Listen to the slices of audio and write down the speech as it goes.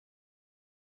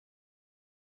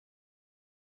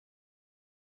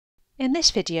In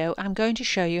this video, I'm going to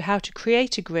show you how to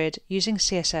create a grid using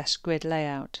CSS Grid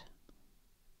Layout.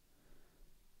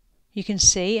 You can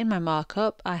see in my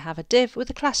markup I have a div with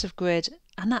a class of grid,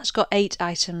 and that's got 8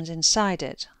 items inside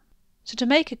it. So to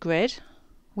make a grid,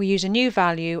 we use a new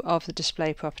value of the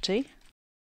display property,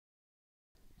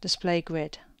 display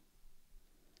grid.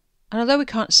 And although we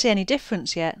can't see any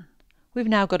difference yet, we've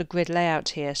now got a grid layout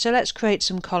here. So let's create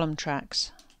some column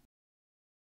tracks.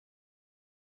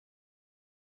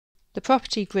 The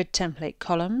property grid template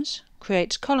columns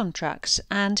creates column tracks,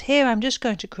 and here I'm just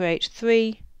going to create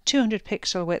 3 200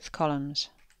 pixel width columns.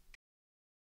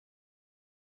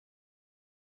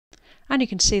 And you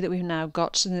can see that we've now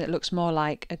got something that looks more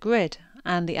like a grid,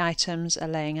 and the items are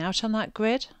laying out on that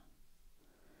grid.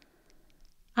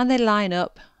 And they line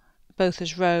up both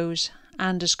as rows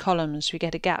and as columns. We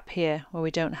get a gap here where we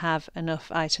don't have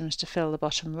enough items to fill the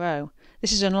bottom row.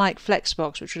 This is unlike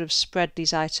Flexbox, which would have spread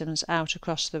these items out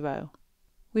across the row.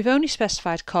 We've only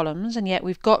specified columns, and yet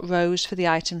we've got rows for the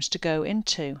items to go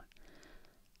into.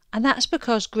 And that's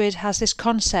because Grid has this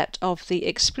concept of the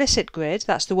explicit grid,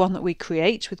 that's the one that we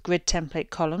create with grid template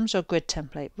columns or grid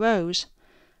template rows,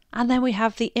 and then we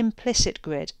have the implicit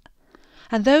grid.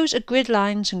 And those are grid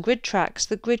lines and grid tracks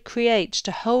that Grid creates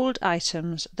to hold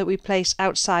items that we place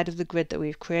outside of the grid that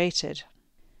we've created.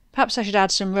 Perhaps I should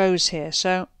add some rows here,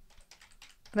 so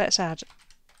let's add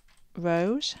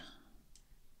rows.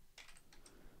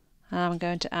 And I'm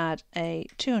going to add a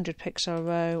 200 pixel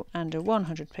row and a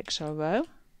 100 pixel row.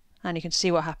 And you can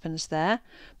see what happens there.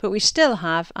 But we still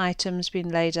have items being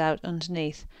laid out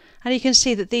underneath. And you can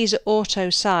see that these are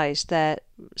auto-sized. They're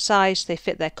sized, they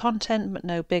fit their content, but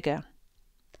no bigger.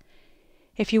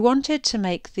 If you wanted to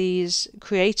make these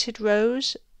created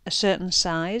rows a certain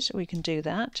size, we can do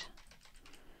that.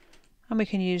 And we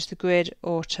can use the grid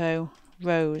auto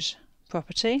rows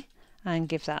property and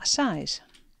give that a size.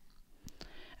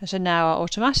 And so now our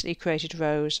automatically created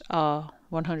rows are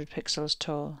 100 pixels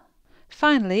tall.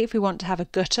 Finally, if we want to have a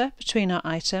gutter between our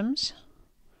items,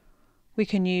 we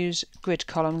can use grid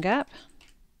column gap.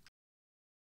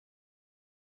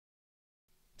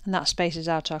 And that spaces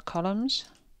out our columns.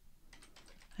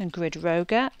 And grid row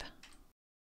gap,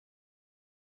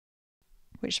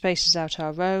 which spaces out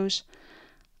our rows,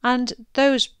 and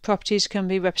those properties can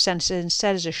be represented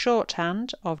instead as a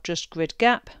shorthand of just grid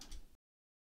gap,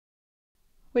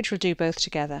 which will do both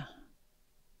together.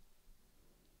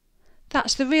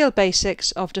 That's the real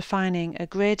basics of defining a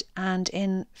grid, and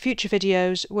in future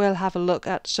videos we'll have a look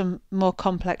at some more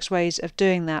complex ways of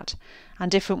doing that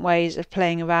and different ways of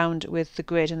playing around with the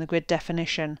grid and the grid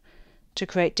definition to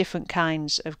create different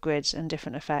kinds of grids and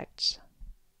different effects.